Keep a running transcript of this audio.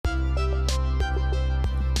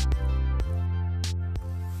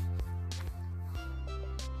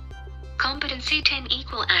Competency 10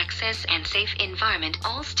 Equal access and safe environment.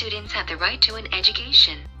 All students have the right to an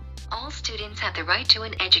education. All students have the right to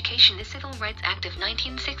an education. The Civil Rights Act of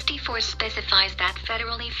 1964 specifies that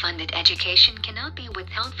federally funded education cannot be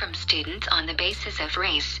withheld from students on the basis of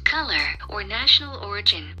race, color, or national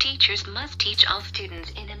origin. Teachers must teach all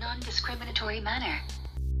students in a non-discriminatory manner.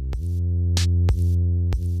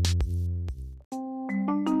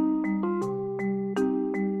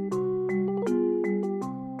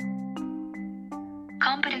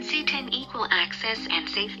 Competency 10 Equal access and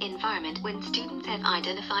safe environment. When students have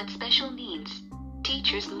identified special needs,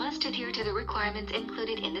 teachers must adhere to the requirements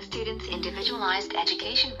included in the student's individualized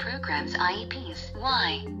education programs (IEPs).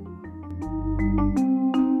 Why?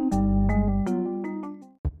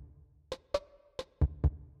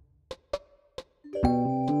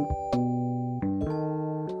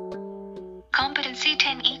 Competency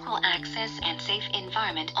 10 Equal access and safe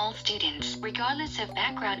environment. All students, regardless of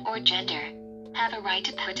background or gender, have a right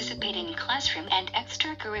to participate in classroom and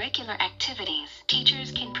extracurricular activities. Teachers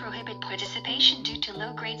can prohibit participation due to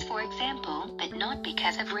low grades, for example, but not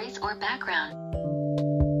because of race or background.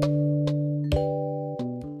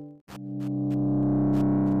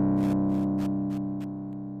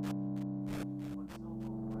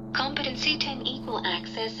 Competency 10 Equal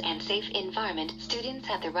access and safe environment. Students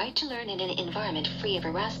have the right to learn in an environment free of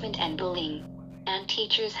harassment and bullying. And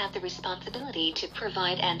teachers have the responsibility to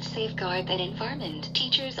provide and safeguard that environment.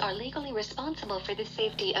 Teachers are legally responsible for the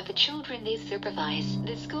safety of the children they supervise.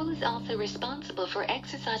 The school is also responsible for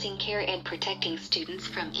exercising care and protecting students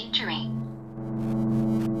from injury.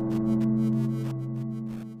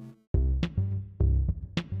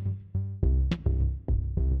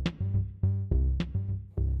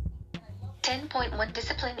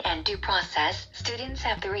 Discipline and due process. Students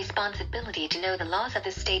have the responsibility to know the laws of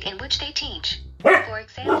the state in which they teach. For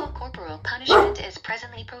example, corporal punishment is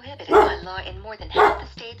presently prohibited by law in more than half the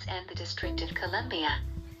states and the District of Columbia.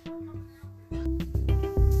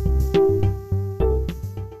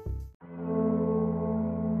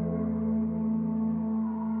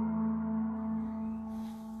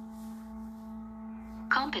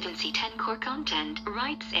 Competency 10 Core Content.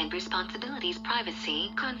 Rights and responsibilities.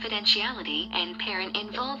 Privacy, confidentiality, and parent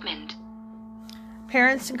involvement.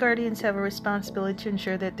 Parents and guardians have a responsibility to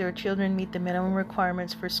ensure that their children meet the minimum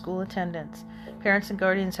requirements for school attendance. Parents and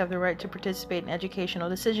guardians have the right to participate in educational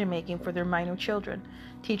decision-making for their minor children.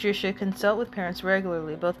 Teachers should consult with parents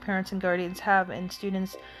regularly. Both parents and guardians have, and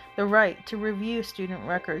students, the right to review student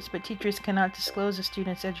records, but teachers cannot disclose a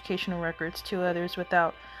student's educational records to others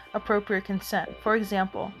without appropriate consent. For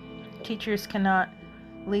example, teachers cannot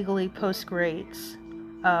legally post grades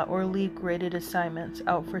or leave graded assignments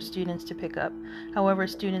out for students to pick up. However,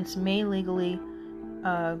 students may legally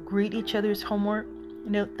grade each other's homework.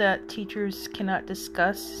 Note that teachers cannot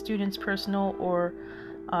discuss students' personal or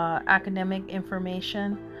academic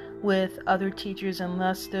information with other teachers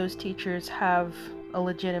unless those teachers have a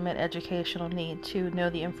legitimate educational need to know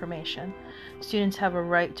the information. Students have a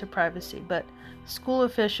right to privacy, but school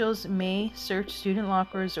officials may search student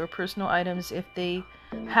lockers or personal items if they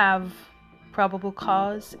have probable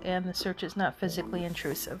cause and the search is not physically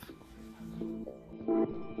intrusive.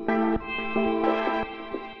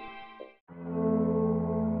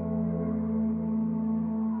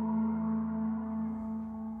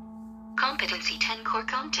 Competency 10 Core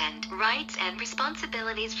Content. Rights and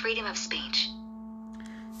responsibilities. Freedom of speech.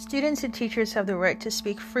 Students and teachers have the right to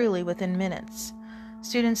speak freely within minutes.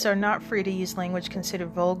 Students are not free to use language considered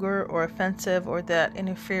vulgar or offensive or that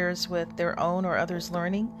interferes with their own or others'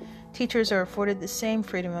 learning. Teachers are afforded the same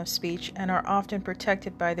freedom of speech and are often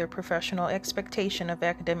protected by their professional expectation of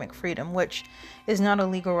academic freedom, which is not a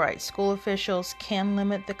legal right. School officials can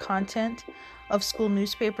limit the content of school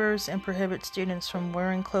newspapers and prohibit students from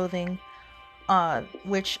wearing clothing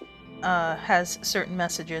which has certain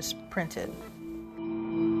messages printed.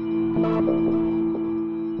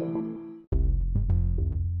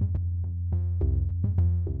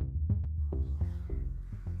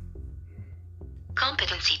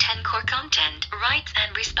 Competency 10 Core Content. Rights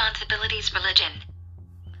and responsibilities. Religion.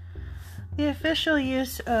 The official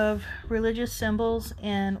use of religious symbols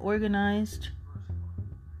and organized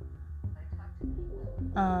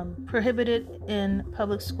prohibited in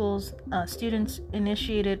public schools.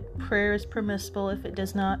 Students-initiated prayer is permissible if it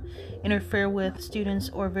does not interfere with students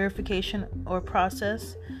or verification or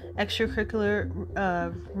process. Extracurricular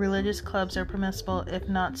religious clubs are permissible if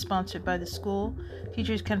not sponsored by the school.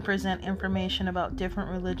 Teachers can present information about different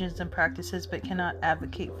religions and practices but cannot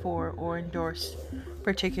advocate for or endorse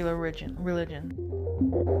particular religion.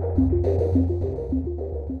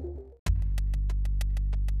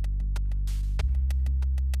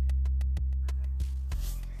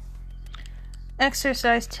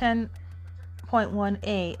 Exercise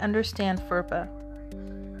 10.1a. Understand FERPA.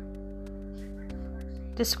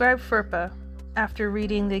 Describe FERPA. After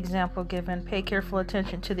reading the example given, pay careful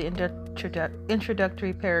attention to the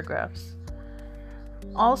introductory paragraphs.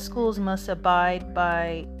 All schools must abide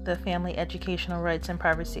by the Family Educational Rights and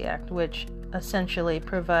Privacy Act, which essentially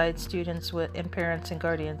provides students and parents and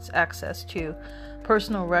guardians access to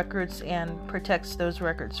personal records and protects those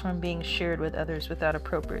records from being shared with others without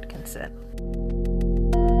appropriate consent.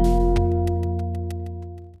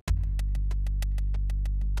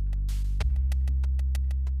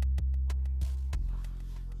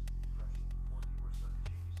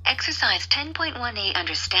 Exercise 10.1a.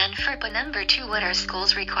 Understand FERPA. Number 2. What are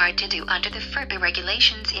schools required to do under the FERPA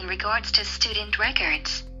regulations in regards to student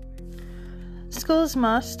records? Schools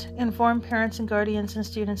must inform parents and guardians and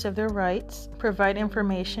students of their rights, provide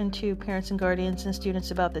information to parents and guardians and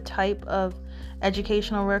students about the type of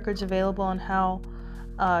educational records available and how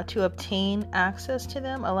to obtain access to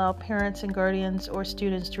them, allow parents and guardians or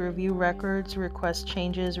students to review records, request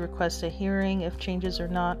changes, request a hearing if changes are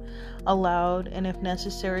not allowed, and if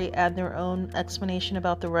necessary, add their own explanation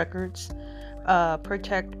about the records,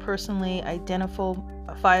 protect personally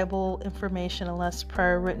identifiable information unless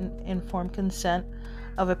prior written informed consent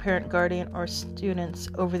of a parent, guardian, or students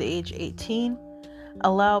over the age 18,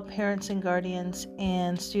 allow parents and guardians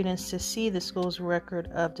and students to see the school's record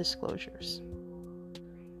of disclosures.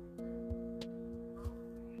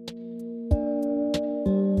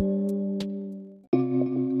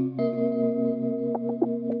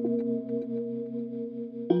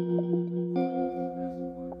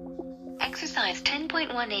 Exercise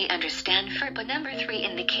 10.1a. Understand FERPA. Number 3.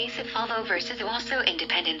 In the case of Falvo versus Owasso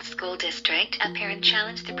Independent School District, a parent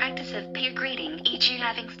challenged the practice of peer grading, e.g.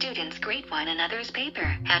 having students grade one another's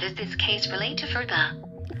paper. How does this case relate to FERPA?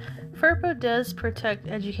 FERPA does protect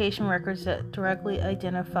education records that directly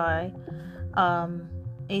identify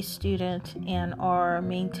a student and are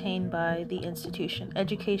maintained by the institution.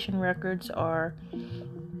 Education records are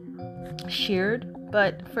shared,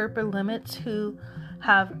 but FERPA limits who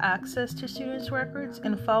have access to students' records.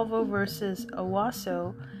 In Falvo versus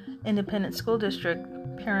Owasso Independent School District,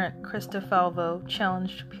 parent Krista Falvo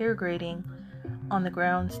challenged peer grading on the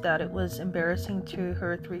grounds that it was embarrassing to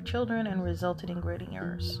her 3 children and resulted in grading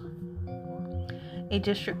errors. A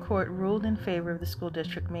district court ruled in favor of the school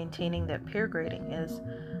district, maintaining that peer grading is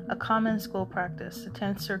a common school practice. The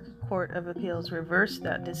 10th Circuit Court of Appeals reversed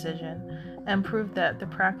that decision and proved that the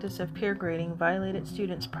practice of peer grading violated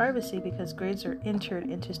students' privacy because grades are entered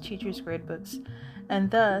into teachers' gradebooks and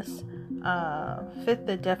thus fit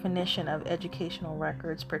the definition of educational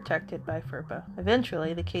records protected by FERPA.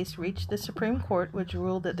 Eventually, the case reached the Supreme Court, which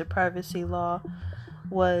ruled that the privacy law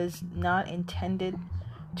was not intended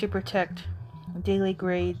to protect daily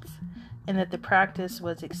grades and that the practice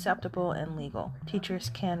was acceptable and legal. Teachers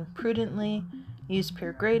can prudently use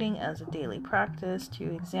peer grading as a daily practice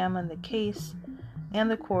to examine the case and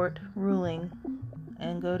the court ruling,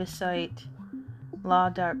 and go to site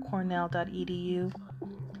law.cornell.edu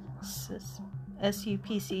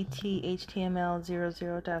SUPCT HTML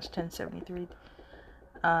 00-1073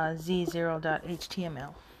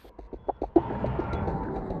 Z0.html.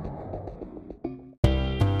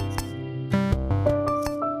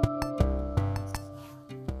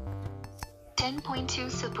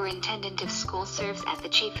 10.2. Superintendent of Schools serves as the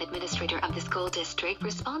chief administrator of the school district,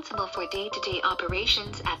 responsible for day-to-day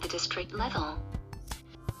operations at the district level.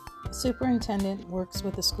 Superintendent works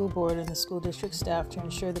with the school board and the school district staff to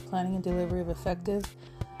ensure the planning and delivery of effective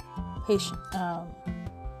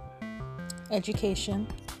education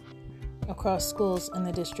across schools in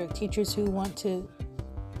the district. Teachers who want to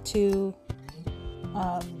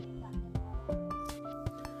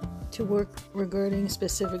work regarding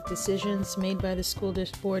specific decisions made by the school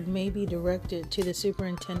district board may be directed to the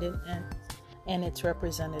superintendent and its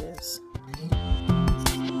representatives.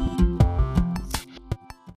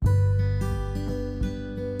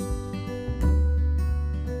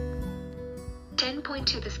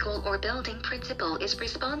 The school or building principal is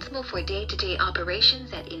responsible for day-to-day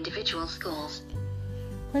operations at individual schools.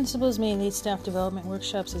 Principals may lead staff development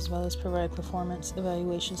workshops as well as provide performance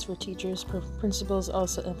evaluations for teachers. Principals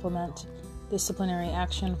also implement disciplinary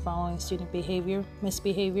action following student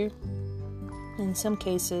misbehavior. In some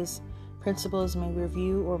cases, principals may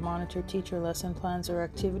review or monitor teacher lesson plans or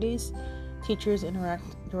activities. Teachers interact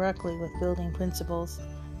directly with building principals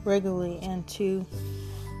regularly and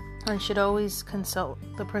should always consult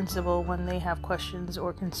the principal when they have questions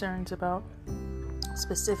or concerns about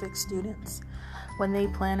specific students. When they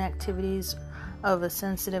plan activities of a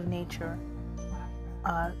sensitive nature,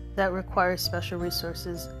 that require special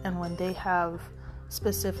resources and when they have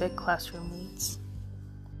specific classroom needs.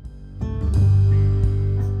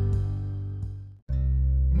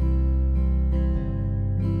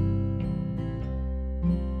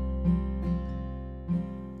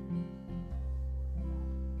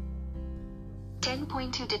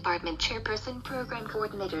 Department chairperson program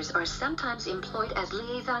coordinators are sometimes employed as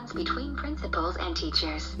liaisons between principals and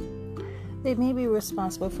teachers. They may be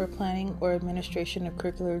responsible for planning or administration of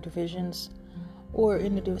curricular divisions or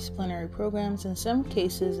interdisciplinary programs. In some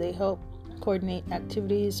cases, they help coordinate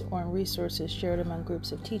activities or resources shared among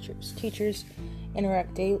groups of teachers. Teachers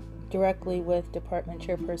interact directly with department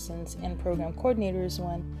chairpersons and program coordinators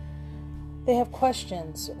when they have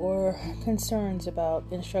questions or concerns about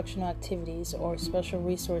instructional activities or special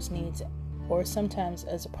resource needs, or sometimes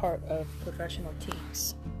as a part of professional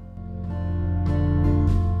teams.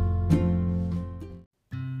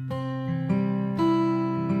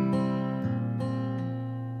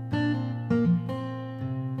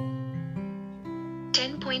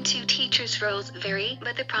 Teachers' roles vary,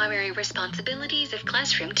 but the primary responsibilities of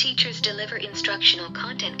classroom teachers deliver instructional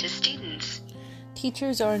content to students.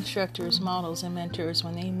 Teachers are instructors, models, and mentors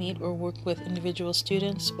when they meet or work with individual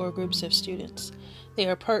students or groups of students. They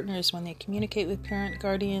are partners when they communicate with parent,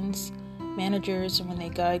 guardians, managers when they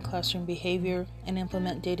guide classroom behavior and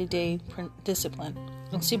implement day-to-day discipline,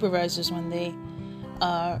 and supervisors when they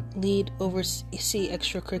lead, oversee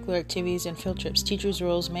extracurricular activities and field trips. Teachers'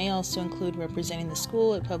 roles may also include representing the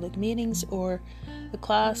school at public meetings or the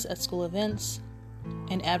class at school events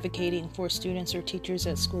and advocating for students or teachers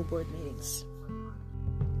at school board meetings.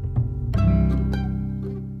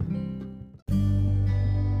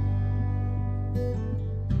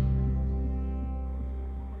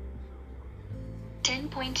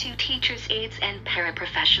 Teachers' aides and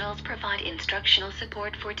paraprofessionals provide instructional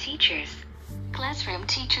support for teachers. Classroom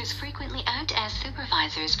teachers frequently act as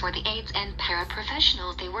supervisors for the aides and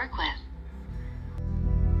paraprofessionals they work with.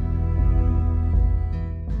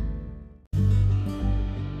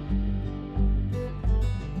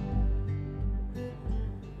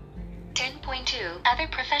 Other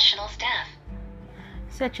professional staff,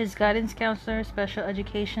 such as guidance counselors, special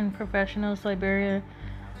education professionals,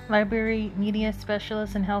 library media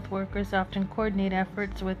specialists, and health workers often coordinate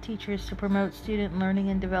efforts with teachers to promote student learning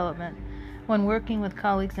and development. When working with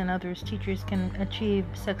colleagues and others, teachers can achieve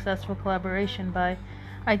successful collaboration by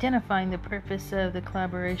identifying the purpose of the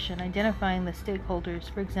collaboration, identifying the stakeholders,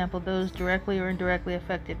 for example, those directly or indirectly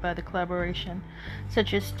affected by the collaboration,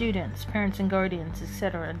 such as students, parents and guardians,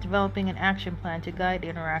 etc., developing an action plan to guide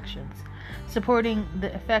interactions, supporting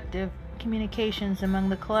the effective communications among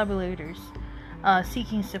the collaborators,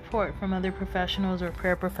 seeking support from other professionals or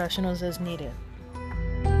paraprofessionals as needed.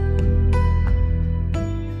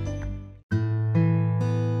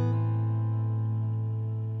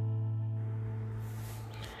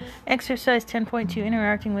 Exercise 10.2,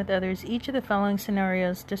 Interacting with Others. Each of the following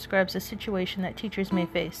scenarios describes a situation that teachers may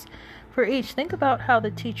face. For each, think about how the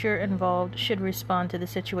teacher involved should respond to the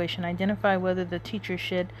situation. Identify whether the teacher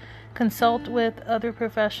should consult with other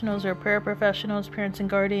professionals or paraprofessionals, parents and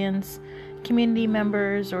guardians, community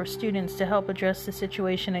members, or students to help address the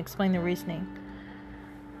situation and explain the reasoning.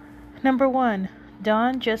 Number 1.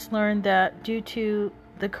 Dawn just learned that due to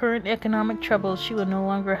the current economic troubles, she will no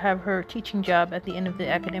longer have her teaching job at the end of the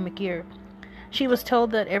academic year. She was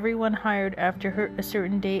told that everyone hired after a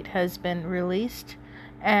certain date has been released,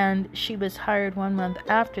 and she was hired 1 month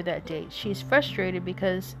after that date. She's frustrated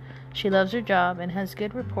because she loves her job and has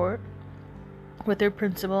good rapport with her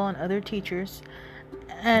principal and other teachers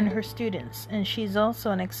and her students, and she's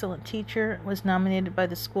also an excellent teacher, was nominated by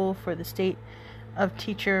the school for the State of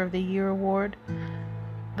Teacher of the Year award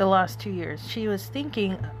the last 2 years. She was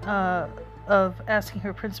thinking of asking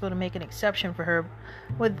her principal to make an exception for her.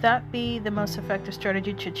 Would that be the most effective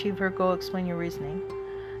strategy to achieve her goal? Explain your reasoning.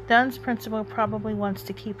 Dawn's principal probably wants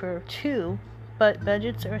to keep her too, but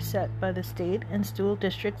budgets are set by the state, and school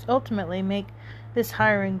districts ultimately make this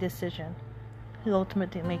hiring decision.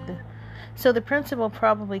 So the principal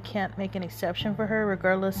probably can't make an exception for her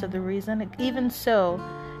regardless of the reason. Even so,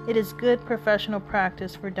 it is good professional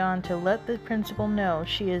practice for Dawn to let the principal know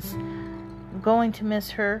she is going to miss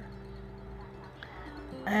her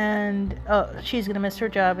and she's going to miss her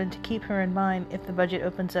job, and to keep her in mind if the budget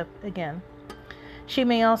opens up again. She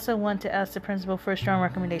may also want to ask the principal for a strong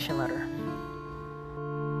recommendation letter.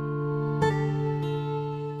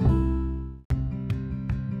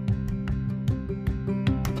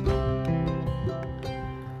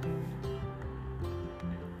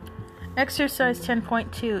 Exercise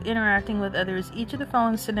 10.2, Interacting with Others. Each of the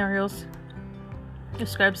following scenarios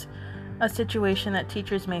describes a situation that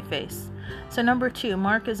teachers may face. So number 2,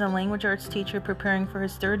 Mark is a language arts teacher preparing for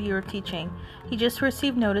his 3rd year of teaching. He just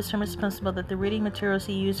received notice from his principal that the reading materials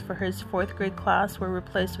he used for his 4th grade class were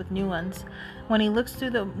replaced with new ones. When he looks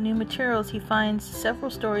through the new materials, he finds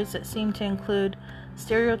several stories that seem to include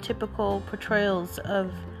stereotypical portrayals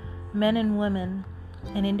of men and women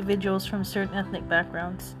and individuals from certain ethnic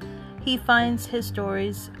backgrounds. He finds his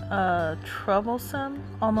stories troublesome,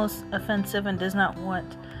 almost offensive, and does not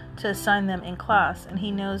want to assign them in class, and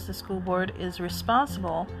he knows the school board is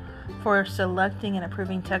responsible for selecting and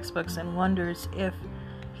approving textbooks and wonders if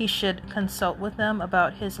he should consult with them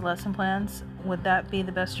about his lesson plans. Would that be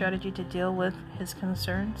the best strategy to deal with his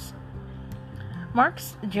concerns?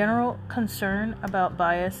 Mark's general concern about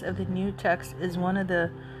bias of the new text is one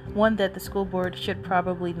that the school board should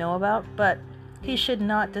probably know about, but he should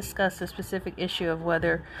not discuss the specific issue of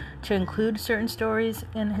whether to include certain stories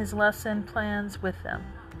in his lesson plans with them.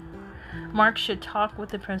 Mark should talk with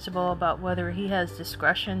the principal about whether he has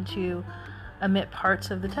discretion to omit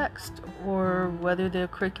parts of the text or whether the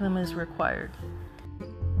curriculum is required.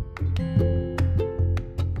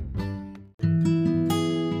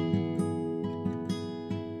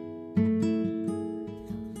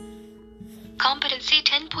 Competency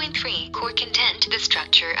 10.3 Core Content, the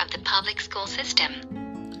structure of the public school system.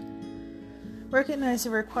 Recognize the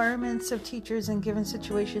requirements of teachers in given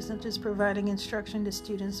situations, such as providing instruction to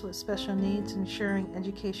students with special needs, ensuring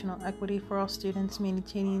educational equity for all students,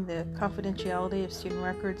 maintaining the confidentiality of student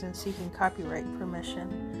records, and seeking copyright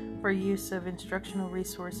permission for use of instructional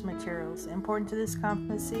resource materials. Important to this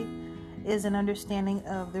competency is an understanding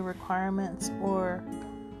of the requirements or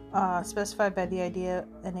specified by the idea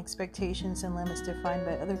and expectations and limits defined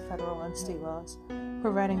by other federal and state laws.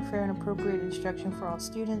 Providing fair and appropriate instruction for all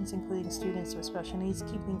students, including students with special needs,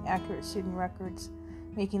 keeping accurate student records,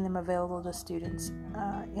 making them available to students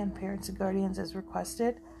and parents and guardians as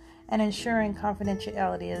requested, and ensuring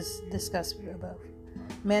confidentiality as discussed above.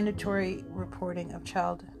 Mandatory reporting of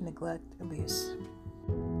child neglect abuse.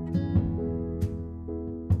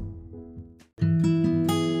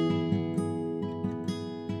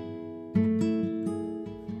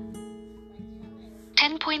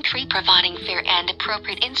 Providing fair and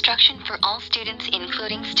appropriate instruction for all students,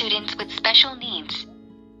 including students with special needs.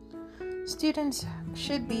 Students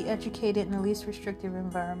should be educated in the least restrictive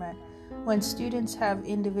environment. When students have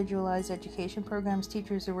individualized education programs,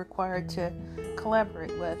 teachers are required to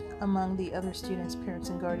collaborate with, among the other students, parents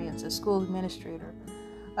and guardians, a school administrator,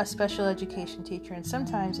 a special education teacher, and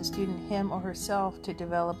sometimes a student him or herself to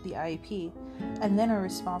develop the IEP, and then are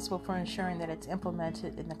responsible for ensuring that it's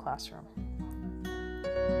implemented in the classroom.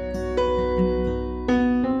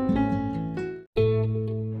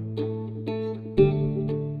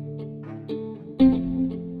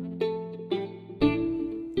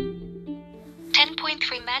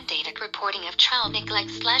 Mandated reporting of child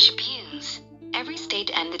neglect/abuse. Every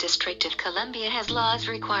state and the District of Columbia has laws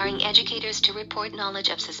requiring educators to report knowledge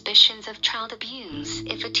of suspicions of child abuse.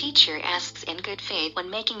 If a teacher asks in good faith when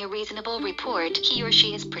making a reasonable report, he or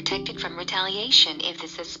she is protected from retaliation if the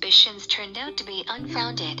suspicions turned out to be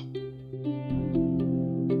unfounded.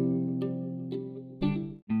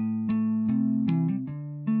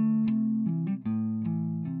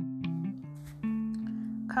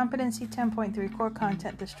 Competency 10.3 Core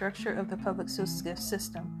Content, the structure of the public school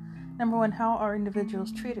system. Number 1, how are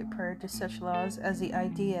individuals treated prior to such laws as the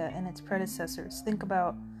idea and its predecessors? Think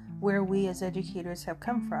about where we as educators have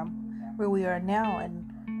come from, where we are now, and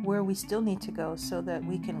where we still need to go so that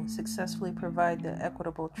we can successfully provide the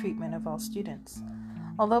equitable treatment of all students.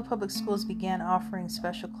 Although public schools began offering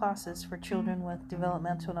special classes for children with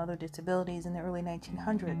developmental and other disabilities in the early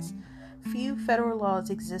 1900s, few federal laws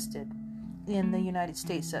existed in the United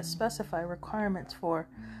States that specify requirements for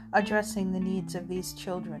addressing the needs of these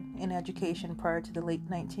children in education prior to the late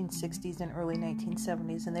 1960s and early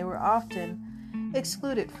 1970s, and they were often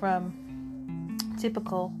excluded from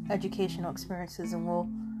typical educational experiences, and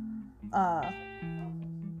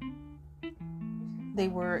they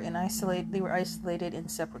were isolated in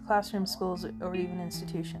separate classroom schools or even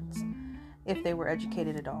institutions if they were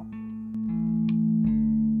educated at all.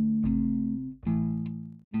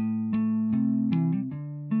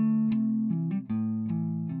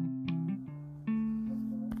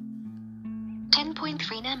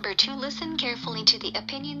 10.3 Number 2. Listen carefully to the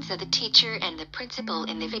opinions of the teacher and the principal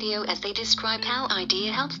in the video as they describe how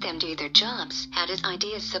IDEA helps them do their jobs. How does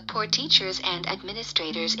IDEA support teachers and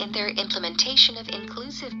administrators in their implementation of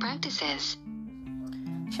inclusive practices?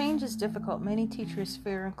 Change is difficult. Many teachers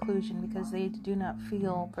fear inclusion because they do not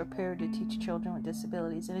feel prepared to teach children with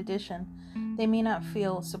disabilities. In addition, They may not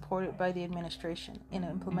feel supported by the administration in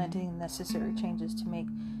implementing necessary changes to make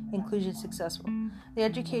inclusion successful. The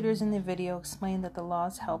educators in the video explain that the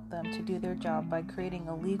laws help them to do their job by creating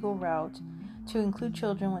a legal route to include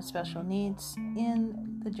children with special needs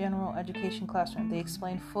in the general education classroom. They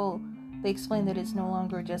explain that it's no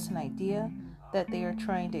longer just an idea that they are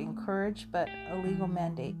trying to encourage, but a legal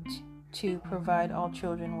mandate to provide all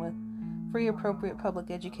children with free, appropriate public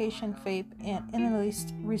education, FAPE, and in the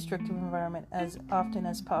least restrictive environment as often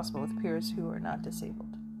as possible with peers who are not disabled.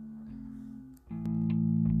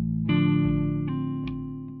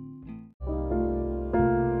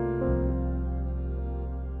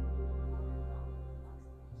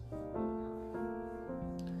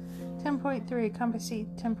 Competency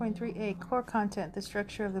 10.3a, core content, the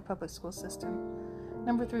structure of the public school system.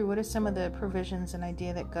 Number 3, what are some of the provisions and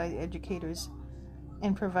ideas that guide educators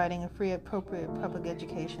in providing a free, appropriate public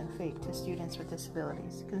education, FAPE, to students with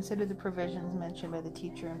disabilities? Consider the provisions mentioned by the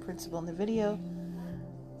teacher and principal in the video,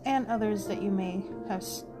 and others that you may have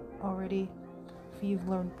you've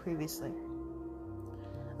learned previously.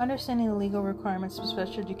 Understanding the legal requirements of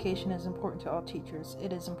special education is important to all teachers.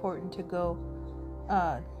 It is important to go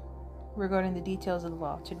regarding the details of the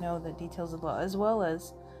law, to know the details of the law, as well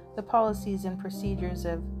as the policies and procedures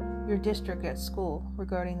of your district at school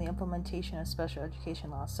regarding the implementation of special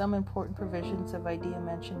education laws. Some important provisions of IDEA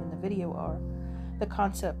mentioned in the video are the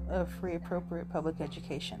concept of free, appropriate public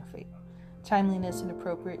education, FAPE, timeliness and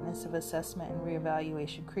appropriateness of assessment and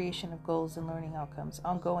reevaluation, creation of goals and learning outcomes,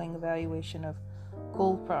 ongoing evaluation of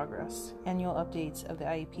goal progress, annual updates of the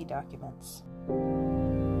IEP documents.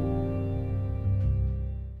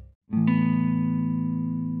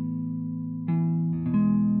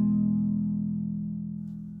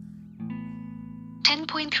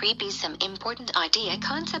 10.3b, some important idea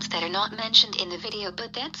concepts that are not mentioned in the video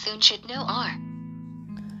but that soon should know are: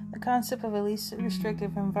 the concept of a least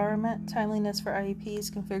restrictive environment, timeliness for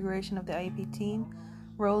IEPs, configuration of the IEP team,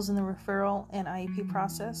 roles in the referral and IEP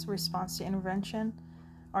process, response to intervention,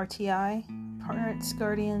 RTI, parents,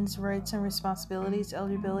 guardians, rights and responsibilities,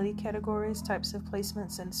 eligibility categories, types of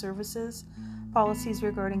placements and services, policies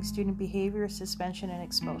regarding student behavior, suspension and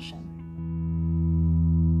expulsion.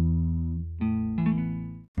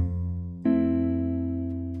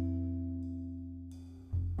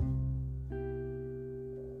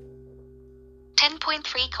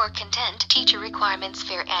 10.3 core content, teacher requirements,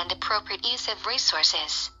 fair and appropriate use of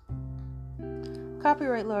resources.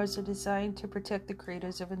 Copyright laws are designed to protect the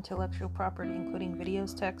creators of intellectual property, including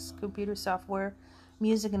videos, text, computer software,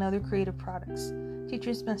 music, and other creative products.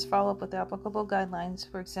 Teachers must follow up with applicable guidelines,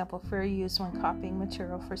 for example, fair use when copying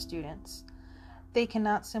material for students. They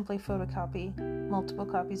cannot simply photocopy multiple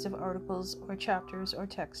copies of articles or chapters or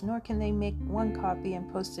text, nor can they make one copy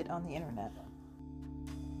and post it on the internet.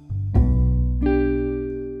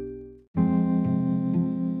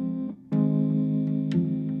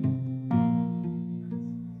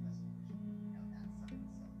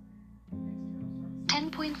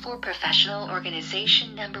 For professional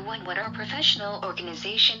organization. Number 1, what are professional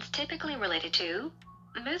organizations typically related to?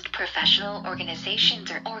 Most professional organizations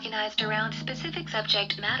are organized around specific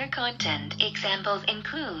subject matter content. Examples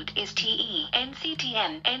include ISTE,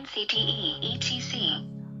 NCTM, NCTE, etc.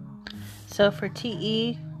 So for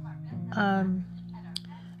TE,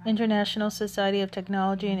 International Society of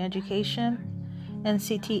Technology and Education,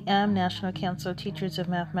 NCTM, National Council of Teachers of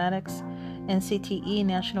Mathematics, NCTE,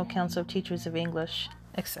 National Council of Teachers of English,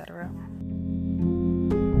 etc.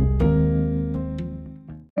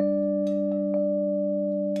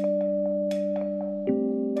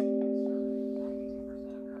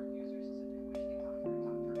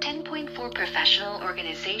 Professional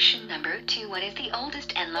organization. Number 2, what is the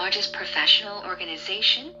oldest and largest professional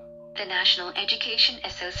organization? The National Education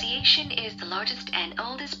Association is the largest and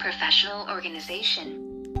oldest professional organization.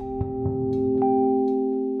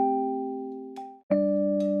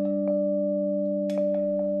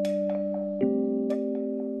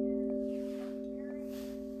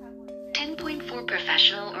 10.4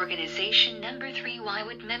 professional organization. Number 3, why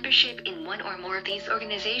would membership in one or more of these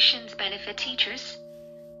organizations benefit teachers?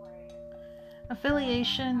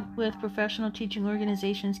 Affiliation with professional teaching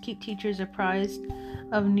organizations keep teachers apprised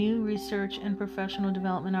of new research and professional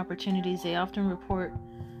development opportunities. They often report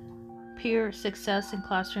peer success in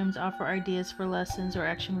classrooms, offer ideas for lessons or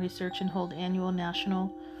action research, and hold annual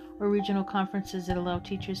national or regional conferences that allow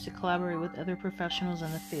teachers to collaborate with other professionals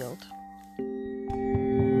in the field.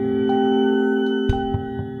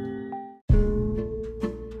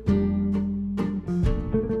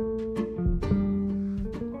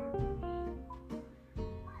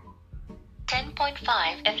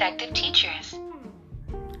 Effective teachers.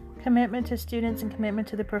 Commitment to students and commitment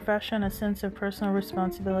to the profession, a sense of personal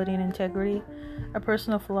responsibility and integrity, a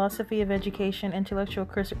personal philosophy of education, intellectual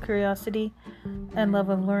curiosity and love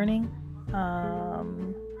of learning,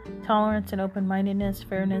 tolerance and open-mindedness,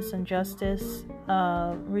 fairness and justice,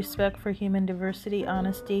 respect for human diversity,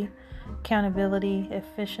 honesty, accountability,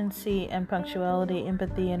 efficiency and punctuality,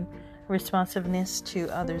 empathy and responsiveness to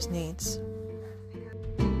others' needs.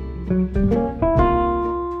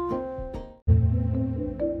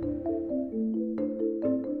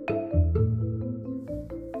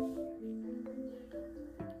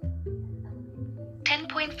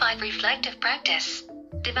 10.5 Reflective Practice.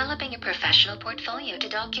 Developing a professional portfolio to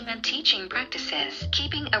document teaching practices,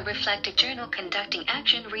 keeping a reflective journal, conducting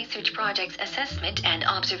action research projects, assessment and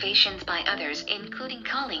observations by others, including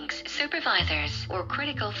colleagues, supervisors, or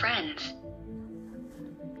critical friends.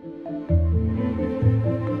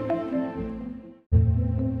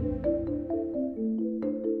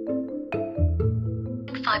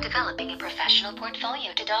 Developing a professional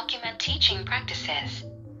portfolio to document teaching practices.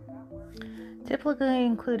 Typically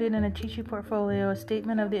included in a teaching portfolio a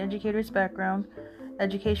statement of the educator's background,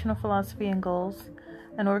 educational philosophy and goals,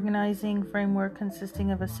 an organizing framework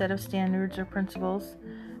consisting of a set of standards or principles,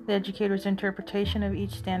 the educator's interpretation of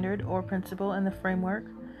each standard or principle in the framework,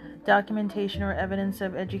 documentation or evidence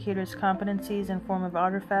of educator's competencies in form of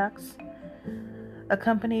artifacts,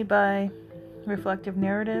 accompanied by reflective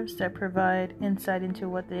narratives that provide insight into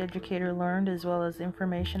what the educator learned, as well as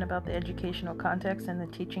information about the educational context and the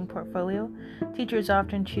teaching portfolio. Teachers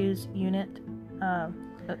often choose unit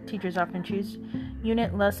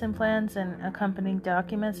lesson plans and accompanying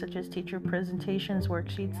documents such as teacher presentations,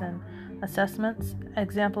 worksheets, and assessments,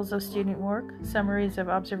 examples of student work, summaries of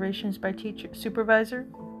observations by teacher supervisor,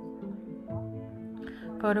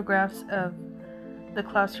 photographs of the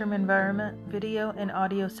classroom environment, video and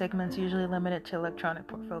audio segments usually limited to electronic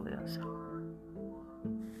portfolios.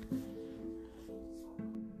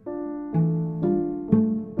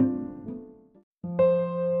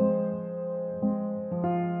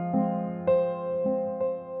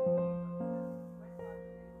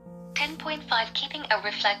 Keeping a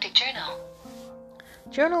reflective journal.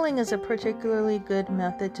 Journaling is a particularly good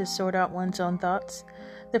method to sort out one's own thoughts.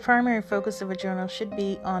 The primary focus of a journal should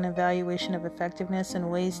be on evaluation of effectiveness and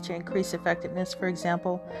ways to increase effectiveness. For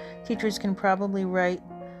example, teachers can probably write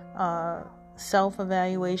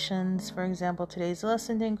self-evaluations. For example, today's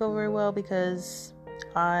lesson didn't go very well because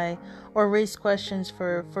or raise questions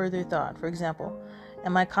for further thought. For example,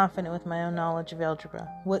 am I confident with my own knowledge of algebra?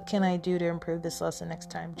 What can I do to improve this lesson next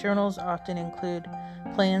time? Journals often include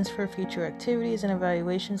plans for future activities and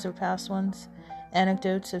evaluations of past ones,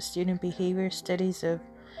 anecdotes of student behavior, studies of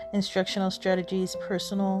instructional strategies,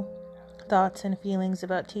 personal thoughts and feelings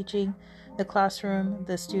about teaching, the classroom,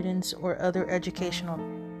 the students, or other educational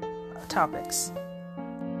topics.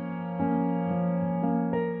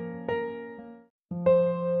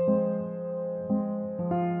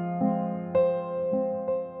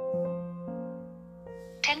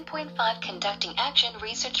 Conducting action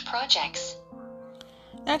research projects.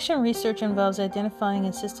 Action research involves identifying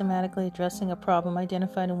and systematically addressing a problem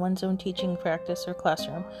identified in one's own teaching practice or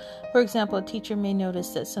classroom. For example, a teacher may notice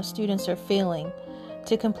that some students are failing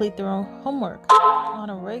to complete their own homework on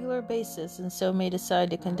a regular basis, and so may decide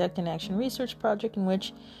to conduct an action research project in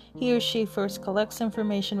which he or she first collects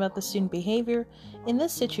information about the student behavior. In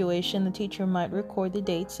this situation, the teacher might record the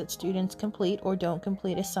dates that students complete or don't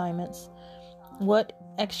complete assignments, what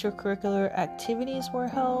extracurricular activities were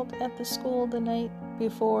held at the school the night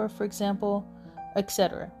before, for example,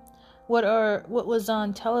 etc. What was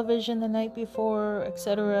on television the night before,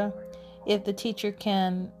 etc. If the teacher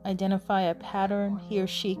can identify a pattern, he or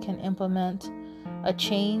she can implement a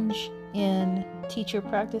change in teacher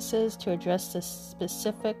practices to address the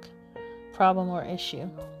specific problem or issue.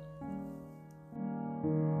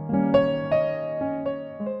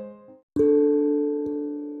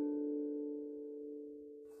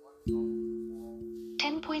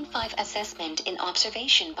 Assessment in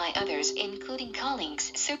observation by others, including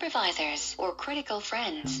colleagues, supervisors, or critical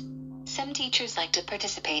friends. Some teachers like to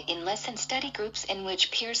participate in lesson study groups in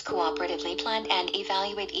which peers cooperatively plan and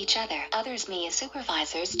evaluate each other. Others may use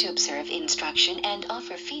supervisors to observe instruction and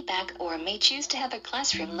offer feedback, or may choose to have a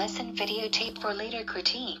classroom lesson videotaped for later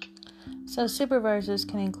critique. So supervisors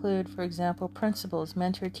can include, for example, principals,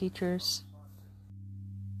 mentor teachers.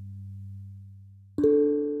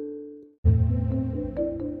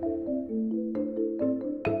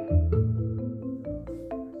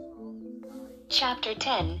 Chapter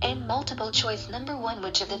 10 and multiple choice number 1.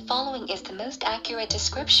 Which of the following is the most accurate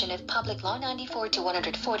description of Public Law 94 to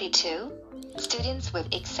 142? Students with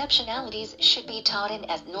exceptionalities should be taught in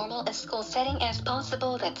as normal a school setting as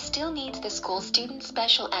possible that still meets the school student's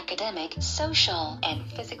special academic, social, and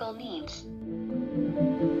physical needs.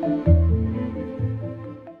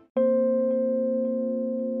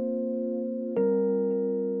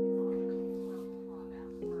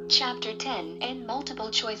 Chapter 10 and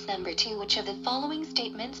multiple choice number 2. Which of the following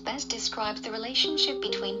statements best describes the relationship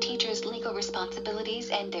between teachers' legal responsibilities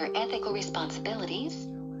and their ethical responsibilities?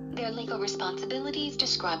 Their legal responsibilities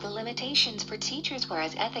describe the limitations for teachers,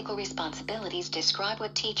 whereas ethical responsibilities describe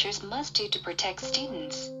what teachers must do to protect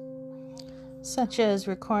students. Such as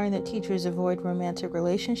requiring that teachers avoid romantic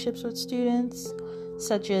relationships with students,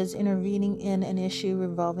 such as intervening in an issue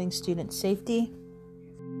involving student safety.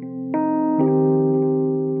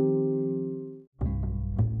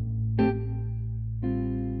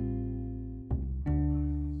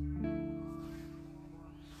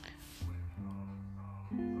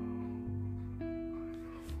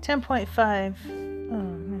 (10.5)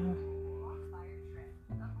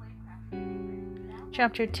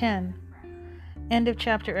 Chapter 10. End of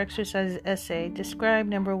chapter exercises essay. Describe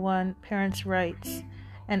number 1, parents' rights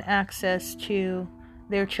and access to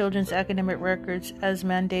their children's academic records as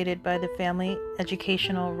mandated by the Family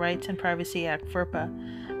Educational Rights and Privacy Act,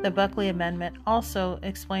 FERPA. The Buckley Amendment. Also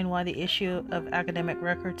explain why the issue of academic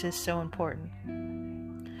records is so important.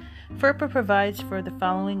 FERPA provides for the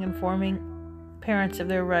following: informing parents of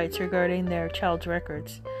their rights regarding their child's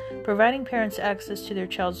records, providing parents access to their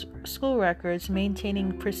child's school records,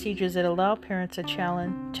 maintaining procedures that allow parents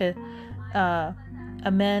to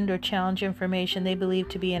amend or challenge information they believe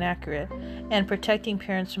to be inaccurate, and protecting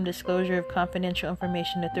parents from disclosure of confidential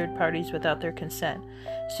information to third parties without their consent.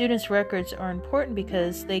 Students' records are important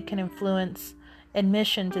because they can influence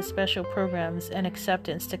admission to special programs and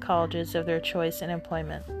acceptance to colleges of their choice and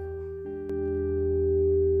employment.